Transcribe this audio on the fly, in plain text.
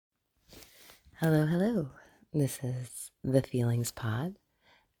Hello, hello. This is the Feelings Pod,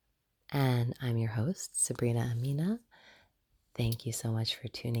 and I'm your host, Sabrina Amina. Thank you so much for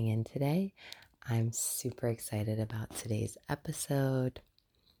tuning in today. I'm super excited about today's episode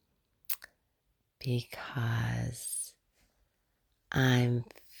because I'm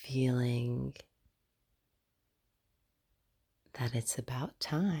feeling that it's about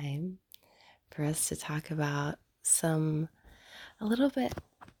time for us to talk about a little bit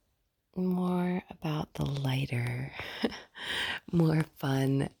more about the lighter, more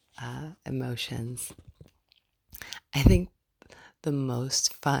fun emotions. I think the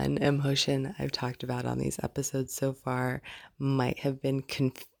most fun emotion I've talked about on these episodes so far might have been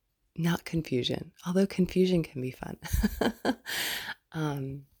not confusion, although confusion can be fun.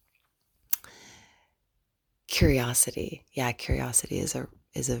 um, Curiosity. Yeah, curiosity is a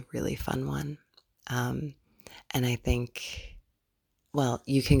really fun one. And I think, well,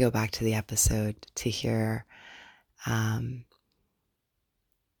 you can go back to the episode to hear some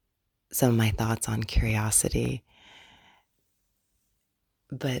of my thoughts on curiosity.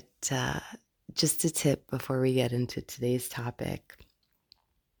 But just a tip before we get into today's topic: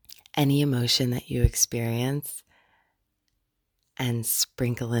 any emotion that you experience and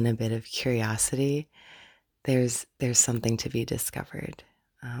sprinkle in a bit of curiosity, there's something to be discovered.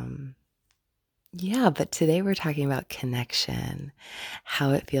 But today we're talking about connection,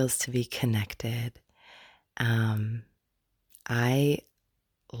 how it feels to be connected. I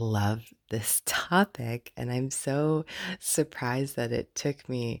love this topic, and I'm so surprised that it took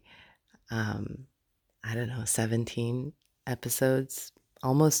me, 17 episodes,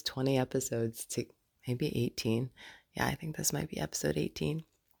 almost 20 episodes to maybe 18. Yeah, I think this might be episode 18.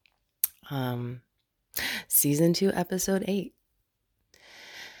 Season 2, episode 8.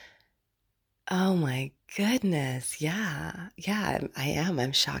 Oh my goodness. Yeah, I am.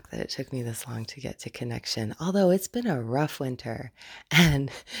 I'm shocked that it took me this long to get to connection. Although it's been a rough winter and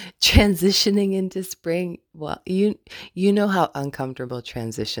transitioning into spring, well, you know how uncomfortable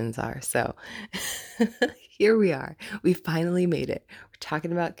transitions are. So here we are. We finally made it. We're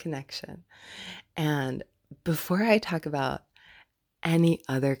talking about connection. And before I talk about any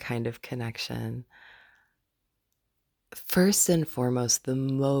other kind of connection, first and foremost, the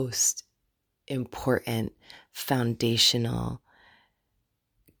most important foundational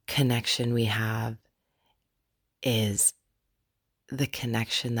connection we have is the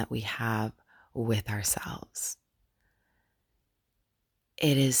connection that we have with ourselves.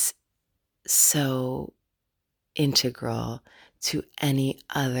 It is so integral to any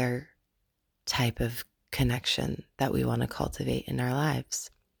other type of connection that we want to cultivate in our lives.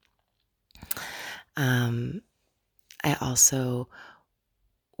 I also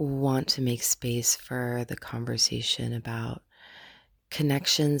want to make space for the conversation about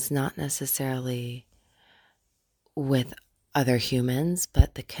connections, not necessarily with other humans,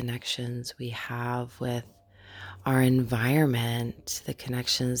 but the connections we have with our environment, the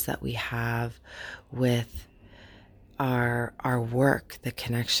connections that we have with our work, the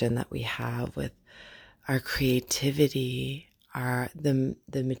connection that we have with our creativity, the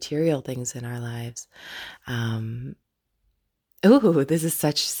material things in our lives. This is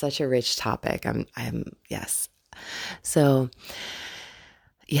such a rich topic. Yes. So,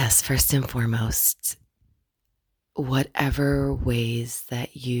 yes, first and foremost, whatever ways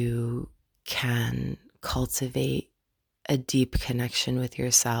that you can cultivate a deep connection with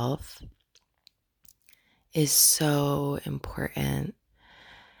yourself is so important.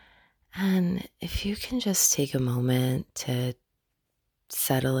 And if you can just take a moment to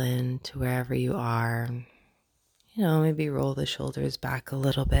settle in to wherever you are, maybe roll the shoulders back a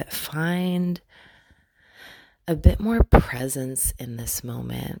little bit, find a bit more presence in this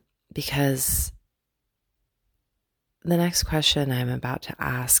moment, because the next question I'm about to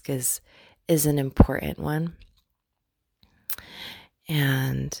ask is an important one.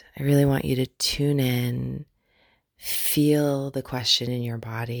 And I really want you to tune in, feel the question in your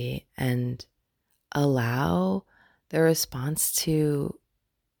body, and allow the response to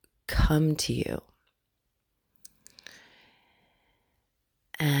come to you.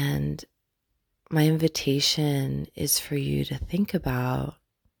 And my invitation is for you to think about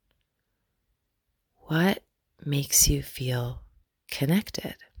what makes you feel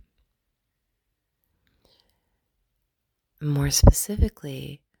connected. More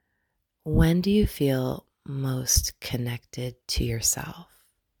specifically, when do you feel most connected to yourself?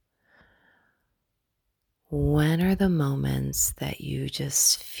 When are the moments that you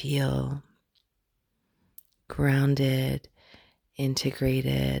just feel grounded,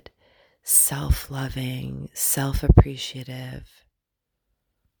 integrated, self-loving, self-appreciative?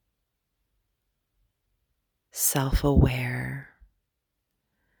 self-aware.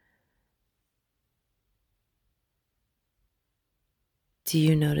 Do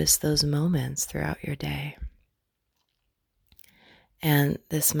you notice those moments throughout your day? And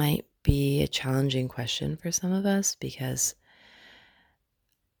this might be a challenging question for some of us because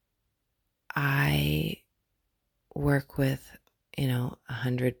I work with,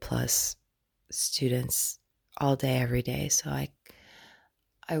 100 plus students all day, every day. So I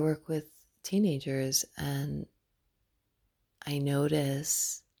work with teenagers, and I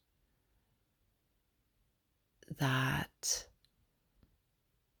notice that,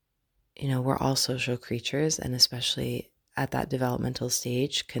 we're all social creatures, and especially at that developmental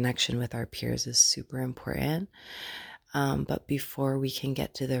stage, connection with our peers is super important. But before we can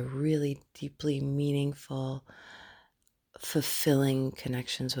get to the really deeply meaningful, fulfilling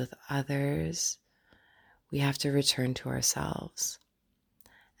connections with others, we have to return to ourselves.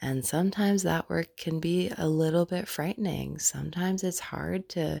 And sometimes that work can be a little bit frightening. Sometimes it's hard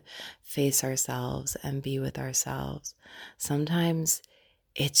to face ourselves and be with ourselves. Sometimes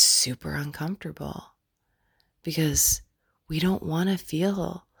it's super uncomfortable because we don't want to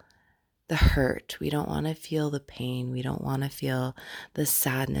feel the hurt. We don't want to feel the pain. We don't want to feel the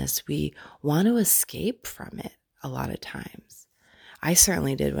sadness. We want to escape from it a lot of times. I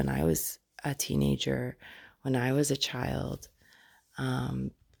certainly did when I was a teenager, when I was a child.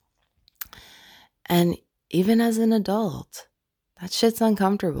 And even as an adult, that shit's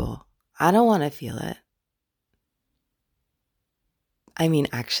uncomfortable. I don't want to feel it. I mean,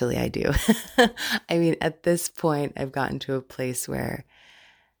 actually, I do. I mean, at this point, I've gotten to a place where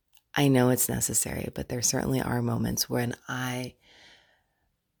I know it's necessary, but there certainly are moments when I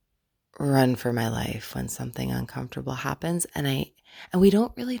run for my life when something uncomfortable happens, and we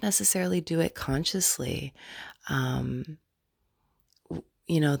don't really necessarily do it consciously. The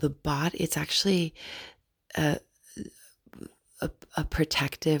body, it's actually a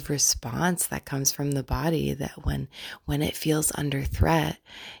protective response that comes from the body, that when it feels under threat,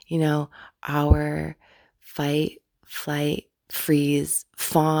 our fight, flight, freeze,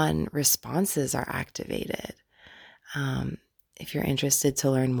 fawn responses are activated. If you're interested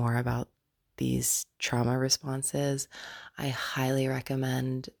to learn more about these trauma responses, I highly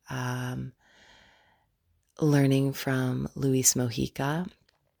recommend learning from Luis Mojica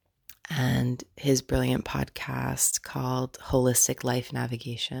and his brilliant podcast called Holistic Life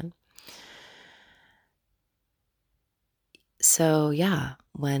Navigation. So yeah,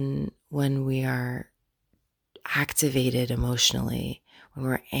 when we are activated emotionally, when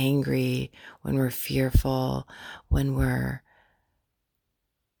we're angry, when we're fearful, when we're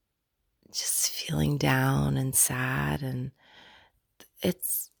just feeling down and sad, and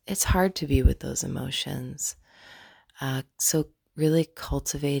it's hard to be with those emotions. So really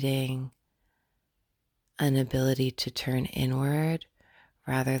cultivating an ability to turn inward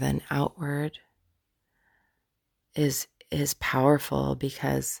rather than outward is powerful,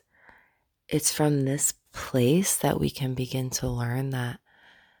 because it's from this place that we can begin to learn that,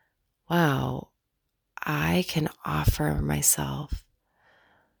 wow, I can offer myself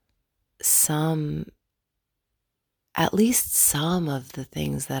at least some of the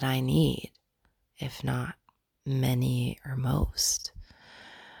things that I need, if not many or most.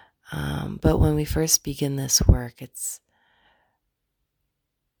 But when we first begin this work, it's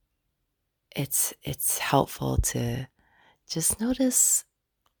helpful to just notice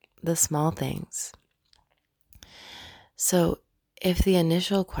the small things. So if the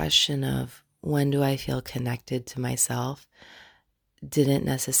initial question of when do I feel connected to myself didn't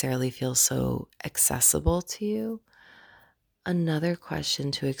necessarily feel so accessible to you, another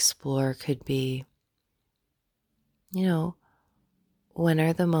question to explore could be, when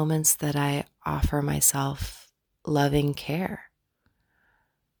are the moments that I offer myself loving care?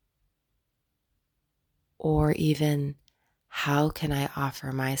 Or even, how can I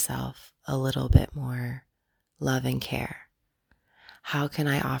offer myself a little bit more love and care? How can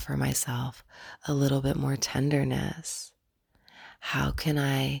I offer myself a little bit more tenderness? How can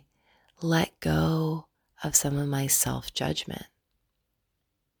I let go of some of my self-judgment?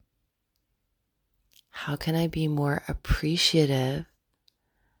 How can I be more appreciative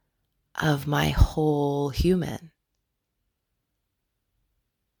of my whole human?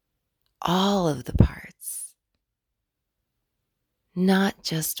 All of the parts. Not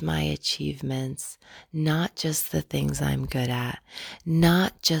just my achievements, not just the things I'm good at,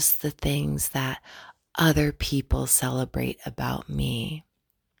 not just the things that other people celebrate about me.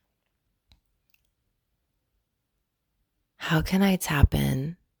 How can I tap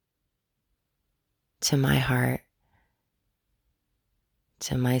in to my heart,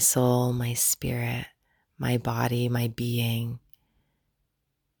 to my soul, my spirit, my body, my being?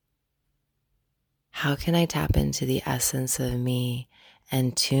 How can I tap into the essence of me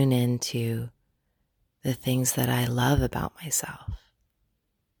and tune into the things that I love about myself?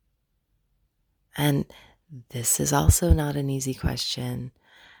 And this is also not an easy question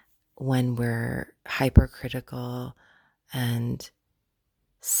when we're hypercritical and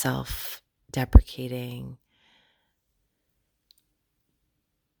self-deprecating.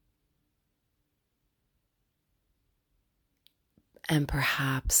 And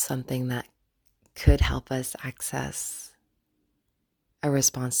perhaps something that could help us access a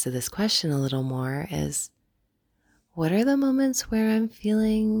response to this question a little more is, what are the moments where I'm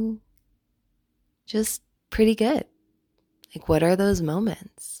feeling just pretty good? Like, what are those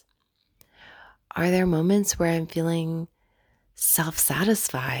moments? Are there moments where I'm feeling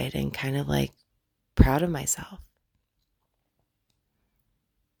self-satisfied and kind of like proud of myself?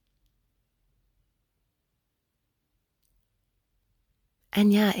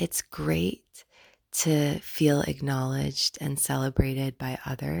 And yeah, it's great to feel acknowledged and celebrated by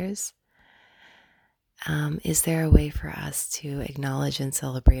others. Is there a way for us to acknowledge and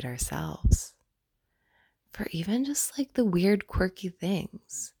celebrate ourselves for even just like the weird, quirky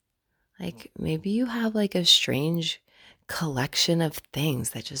things? Like maybe you have like a strange collection of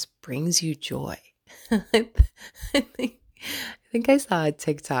things that just brings you joy. I think I saw a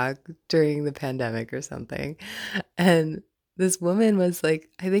TikTok during the pandemic or something. And this woman was like,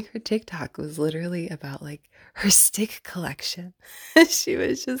 I think her TikTok was literally about like her stick collection. She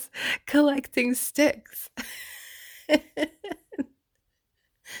was just collecting sticks.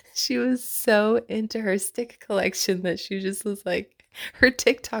 She was so into her stick collection that she just was like, her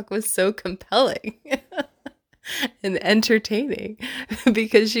TikTok was so compelling and entertaining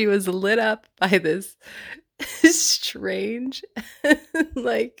because she was lit up by this strange,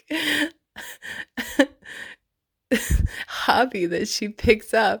 like, hobby that she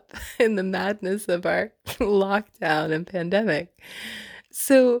picks up in the madness of our lockdown and pandemic.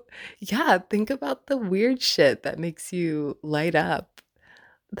 So, yeah, think about the weird shit that makes you light up.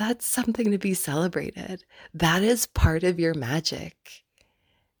 That's something to be celebrated. That is part of your magic.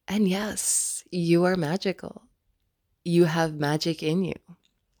 And yes, you are magical. You have magic in you.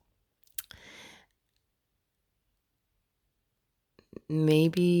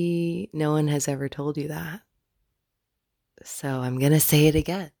 Maybe no one has ever told you that. So I'm going to say it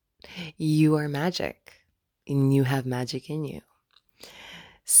again. You are magic and you have magic in you.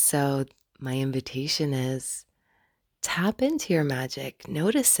 So my invitation is tap into your magic,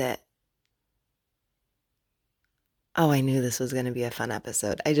 notice it. Oh, I knew this was going to be a fun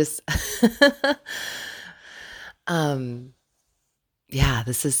episode. I just yeah,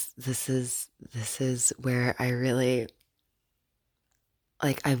 this is where I really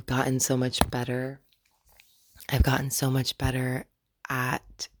like I've gotten so much better. I've gotten so much better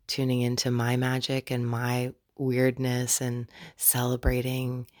at tuning into my magic and my weirdness and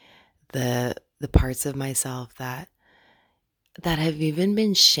celebrating the parts of myself that have even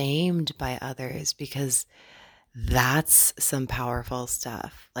been shamed by others, because that's some powerful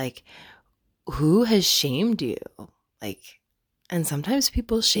stuff. Like, who has shamed you? Like, and sometimes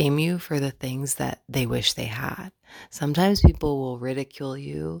people shame you for the things that they wish they had. Sometimes people will ridicule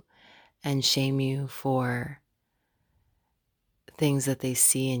you and shame you for things that they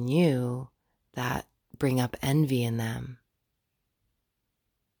see in you that bring up envy in them.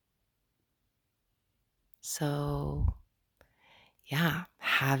 So, yeah,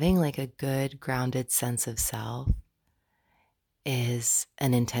 having like a good grounded sense of self is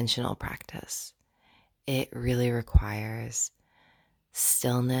an intentional practice. It really requires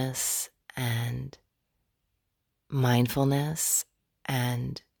stillness and mindfulness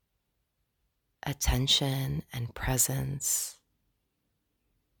and attention and presence,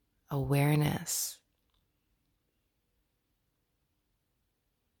 awareness.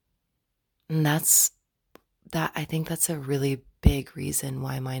 And I think that's a really big reason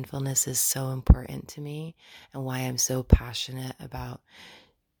why mindfulness is so important to me and why I'm so passionate about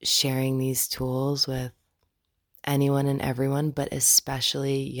sharing these tools with anyone and everyone, but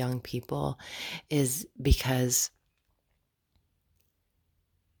especially young people, is because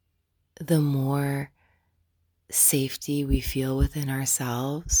the more safety we feel within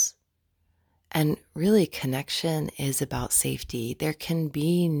ourselves, and really connection is about safety. There can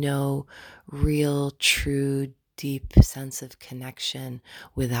be no real, true, deep sense of connection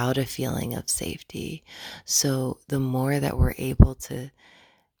without a feeling of safety. So the more that we're able to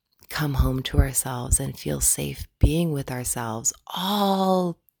come home to ourselves and feel safe being with ourselves,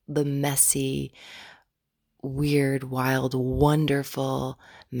 all the messy, weird, wild, wonderful,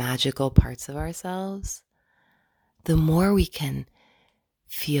 magical parts of ourselves the more we can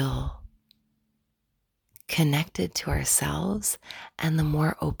feel connected to ourselves, and the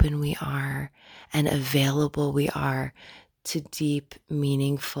more open we are and available we are to deep,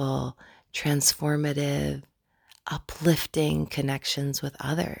 meaningful, transformative, uplifting connections with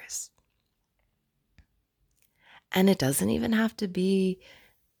others. And it doesn't even have to be,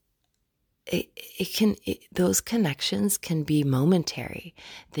 those connections can be momentary.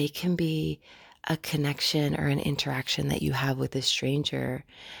 They can be a connection or an interaction that you have with a stranger.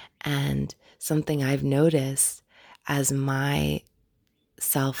 And something I've noticed as my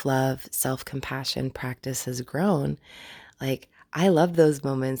self-love, self-compassion practice has grown, like I love those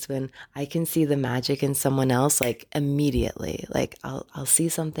moments when I can see the magic in someone else, like immediately. Like I'll see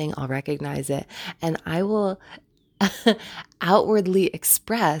something, I'll recognize it, and I will outwardly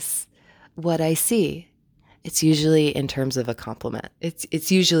express what I see. It's usually in terms of a compliment.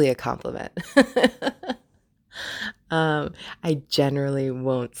 It's usually a compliment. I generally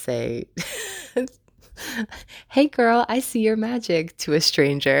won't say, "Hey girl, I see your magic," to a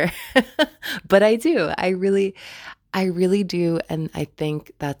stranger. But I do. I really do, and I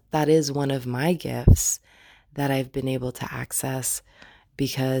think that that is one of my gifts that I've been able to access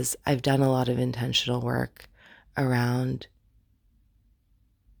because I've done a lot of intentional work around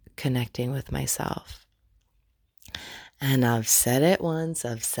connecting with myself. And I've said it once,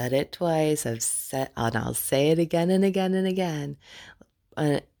 I've said it twice, and I'll say it again and again and again.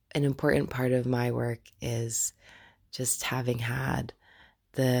 An important part of my work is just having had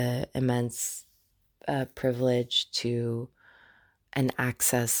the immense privilege to and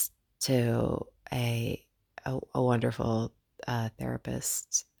access to a wonderful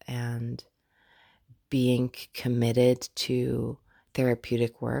therapist, and being committed to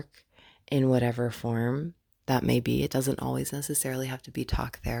therapeutic work in whatever form that may be. It doesn't always necessarily have to be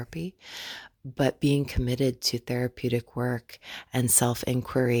talk therapy, but being committed to therapeutic work and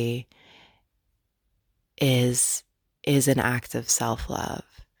self-inquiry is an act of self-love.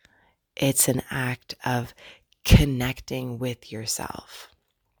 It's an act of connecting with yourself.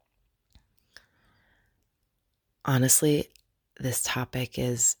 Honestly, this topic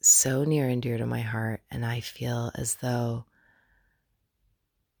is so near and dear to my heart, and I feel as though,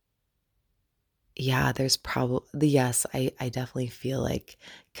 there's probably, yes, I definitely feel like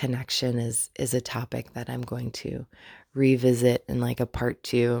connection is a topic that I'm going to revisit in like a part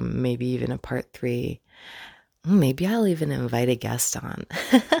 2, maybe even a part 3. Maybe I'll even invite a guest on.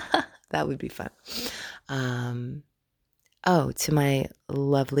 That would be fun. To my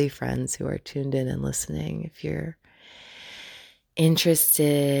lovely friends who are tuned in and listening, if you're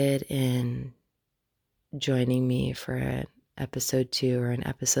interested in joining me for an episode 2 or an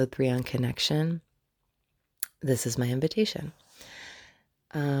episode 3 on connection, this is my invitation.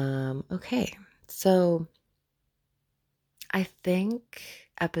 Okay, so I think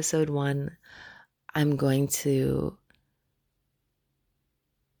episode 1, I'm going to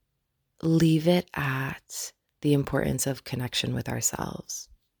leave it at the importance of connection with ourselves.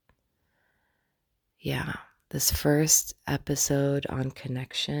 Yeah, this first episode on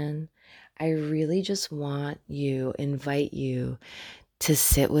connection, I really just invite you to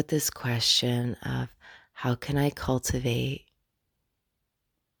sit with this question of how can I cultivate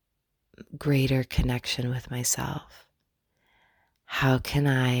greater connection with myself? How can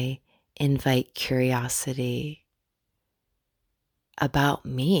I invite curiosity about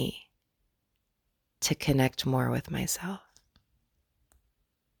me to connect more with myself?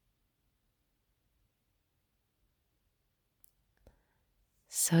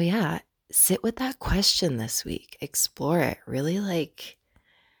 So yeah, sit with that question this week. Explore it. Really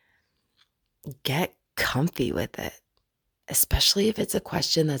get comfy with it, especially if it's a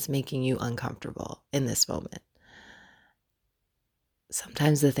question that's making you uncomfortable in this moment.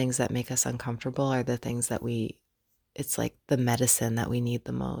 Sometimes the things that make us uncomfortable are the things that it's like the medicine that we need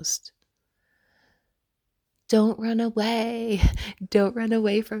the most. Don't run away. Don't run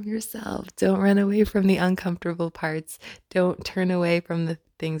away from yourself. Don't run away from the uncomfortable parts. Don't turn away from the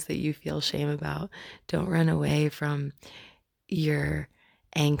things that you feel shame about. Don't run away from your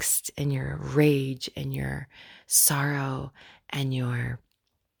angst and your rage and your sorrow and your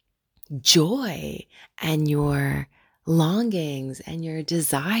joy and your longings and your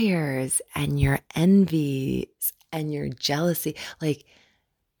desires and your envies and your jealousy. Like,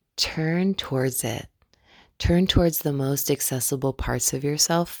 turn towards it. Turn towards the most accessible parts of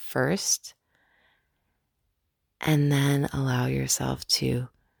yourself first, and then allow yourself to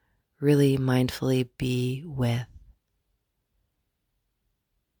really mindfully be with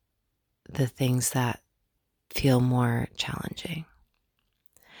the things that feel more challenging.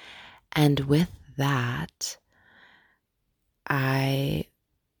 And with that, I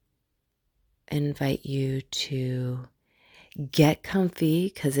invite you to get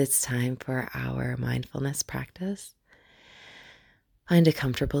comfy because it's time for our mindfulness practice. Find a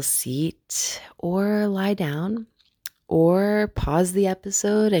comfortable seat or lie down, or pause the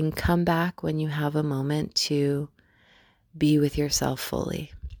episode and come back when you have a moment to be with yourself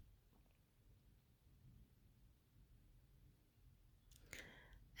fully.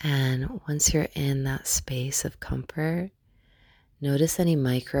 And once you're in that space of comfort, notice any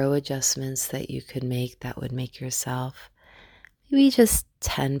micro adjustments that you could make that would make yourself maybe just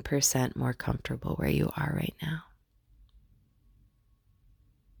 10% more comfortable where you are right now.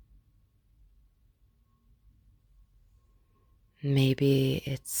 Maybe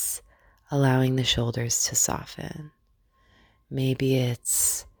it's allowing the shoulders to soften. Maybe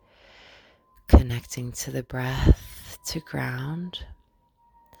it's connecting to the breath to ground.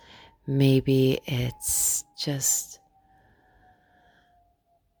 Maybe it's just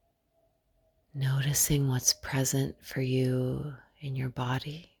noticing what's present for you in your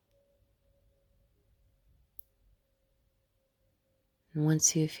body. And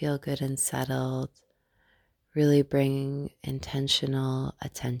once you feel good and settled, really bring intentional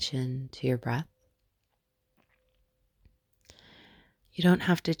attention to your breath. You don't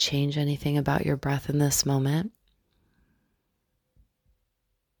have to change anything about your breath in this moment.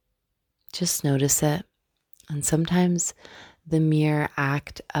 Just notice it. And sometimes the mere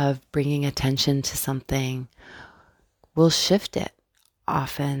act of bringing attention to something will shift it.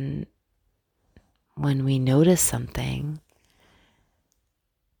 Often when we notice something,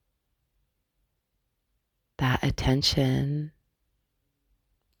 that attention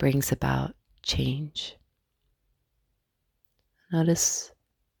brings about change. Notice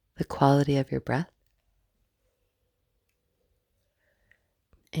the quality of your breath.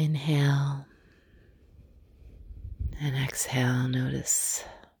 Inhale and exhale. Notice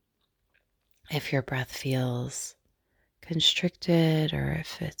if your breath feels constricted or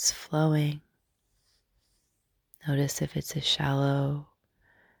if it's flowing. Notice if it's a shallow,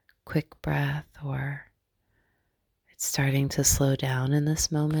 quick breath or it's starting to slow down in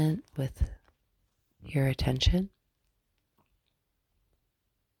this moment with your attention.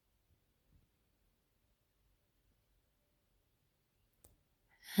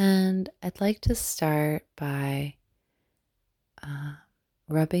 And I'd like to start by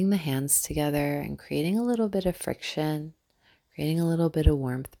rubbing the hands together and creating a little bit of friction, creating a little bit of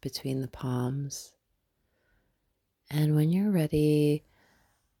warmth between the palms. And when you're ready,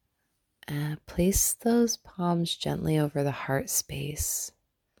 place those palms gently over the heart space.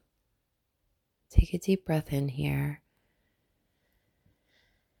 Take a deep breath in here.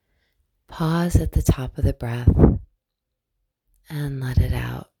 Pause at the top of the breath and let it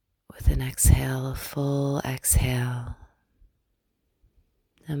out with an exhale, a full exhale.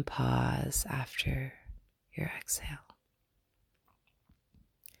 And pause after your exhale.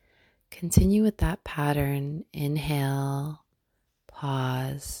 Continue with that pattern. Inhale,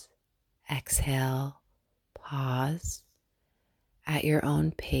 pause, exhale, pause at your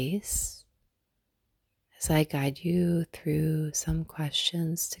own pace as I guide you through some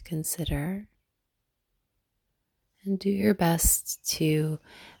questions to consider. And do your best to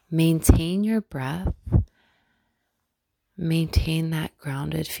maintain your breath, maintain that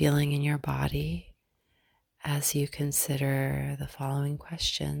grounded feeling in your body as you consider the following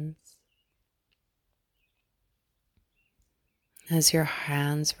questions. As your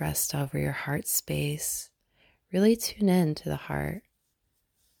hands rest over your heart space, really tune in to the heart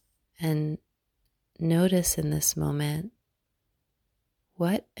and notice in this moment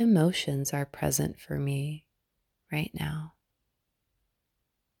what emotions are present for me right now.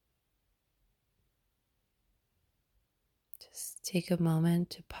 Just take a moment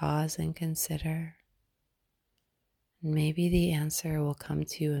to pause and consider. And maybe the answer will come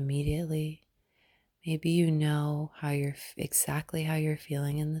to you immediately. Maybe you know exactly how you're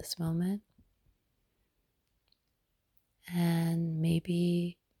feeling in this moment. And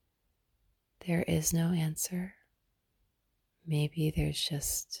maybe there is no answer. Maybe there's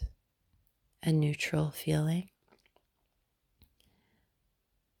just a neutral feeling.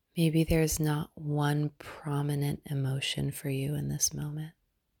 Maybe there's not one prominent emotion for you in this moment.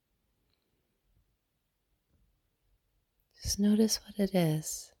 Just notice what it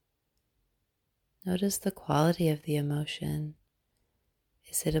is. Notice the quality of the emotion.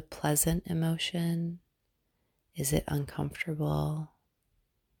 Is it a pleasant emotion? Is it uncomfortable?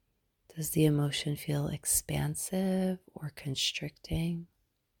 Does the emotion feel expansive or constricting?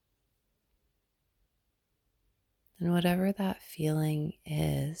 And whatever that feeling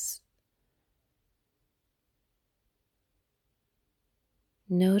is,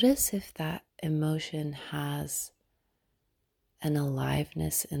 notice if that emotion has an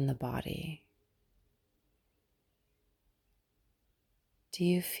aliveness in the body. Do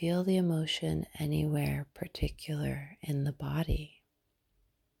you feel the emotion anywhere particular in the body?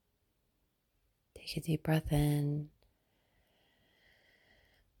 Take a deep breath in,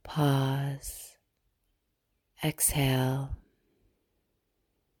 pause, exhale,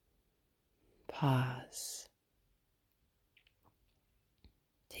 pause.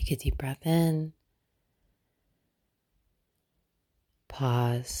 Take a deep breath in,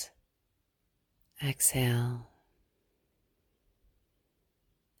 pause, exhale,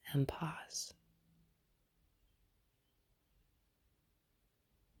 and pause.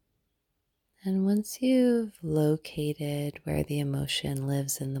 And once you've located where the emotion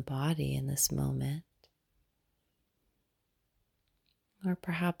lives in the body in this moment, or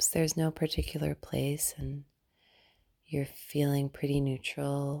perhaps there's no particular place and you're feeling pretty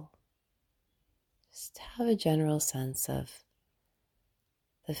neutral, just have a general sense of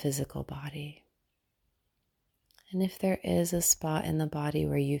the physical body. And if there is a spot in the body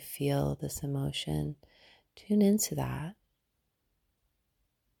where you feel this emotion, tune into that.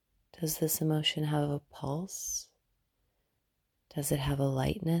 Does this emotion have a pulse? Does it have a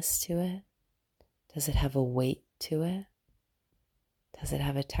lightness to it? Does it have a weight to it? Does it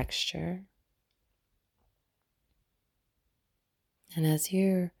have a texture? And as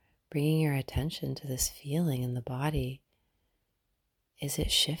you're bringing your attention to this feeling in the body, is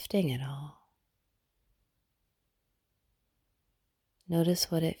it shifting at all?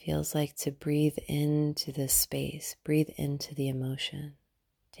 Notice what it feels like to breathe into this space, breathe into the emotion.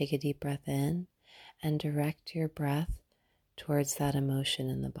 Take a deep breath in and direct your breath towards that emotion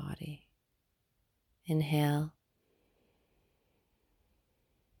in the body. Inhale,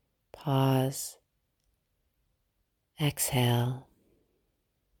 pause, exhale,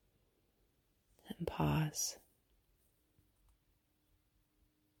 and pause.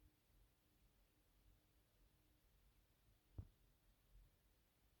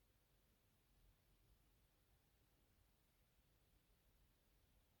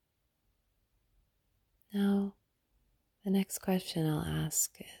 Now, the next question I'll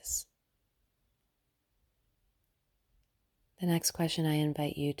ask is, the next question I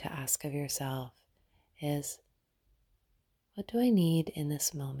invite you to ask of yourself is, what do I need in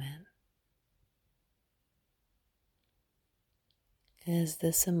this moment? Is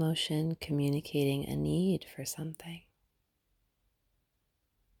this emotion communicating a need for something?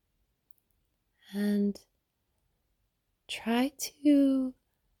 And try to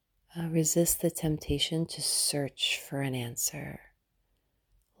resist the temptation to search for an answer.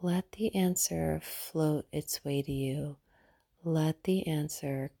 Let the answer float its way to you. Let the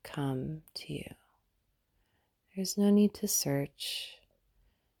answer come to you. There's no need to search.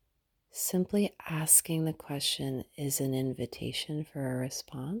 Simply asking the question is an invitation for a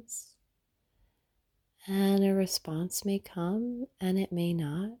response. And a response may come and it may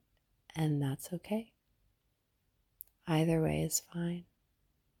not, and that's okay. Either way is fine.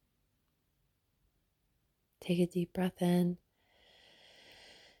 Take a deep breath in.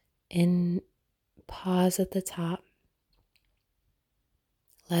 Pause at the top.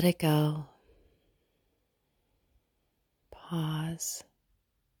 Let it go. Pause.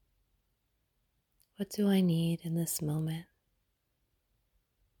 What do I need in this moment?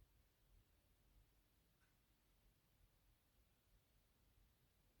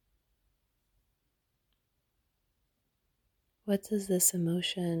 What does this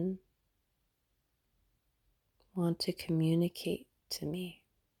emotion want to communicate to me?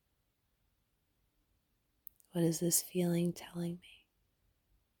 What is this feeling telling me?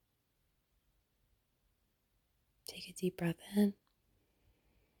 Take a deep breath in.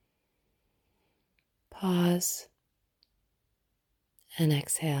 Pause. And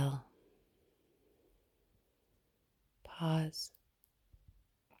exhale. Pause.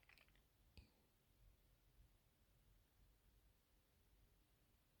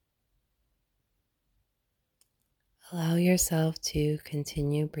 Allow yourself to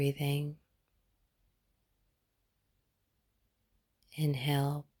continue breathing.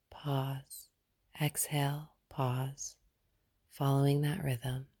 Inhale, pause. Exhale, pause. Following that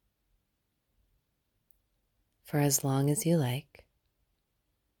rhythm for as long as you like.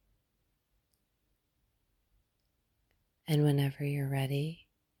 And whenever you're ready,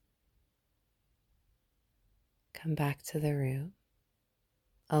 come back to the room.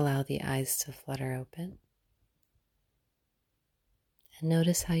 Allow the eyes to flutter open. And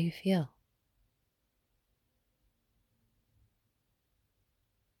notice how you feel.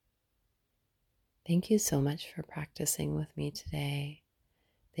 Thank you so much for practicing with me today.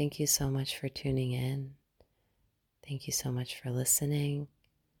 Thank you so much for tuning in. Thank you so much for listening.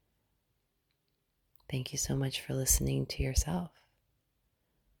 Thank you so much for listening to yourself.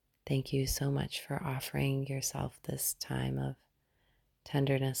 Thank you so much for offering yourself this time of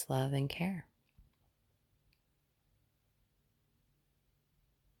tenderness, love, and care.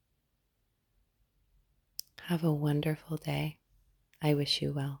 Have a wonderful day. I wish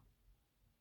you well.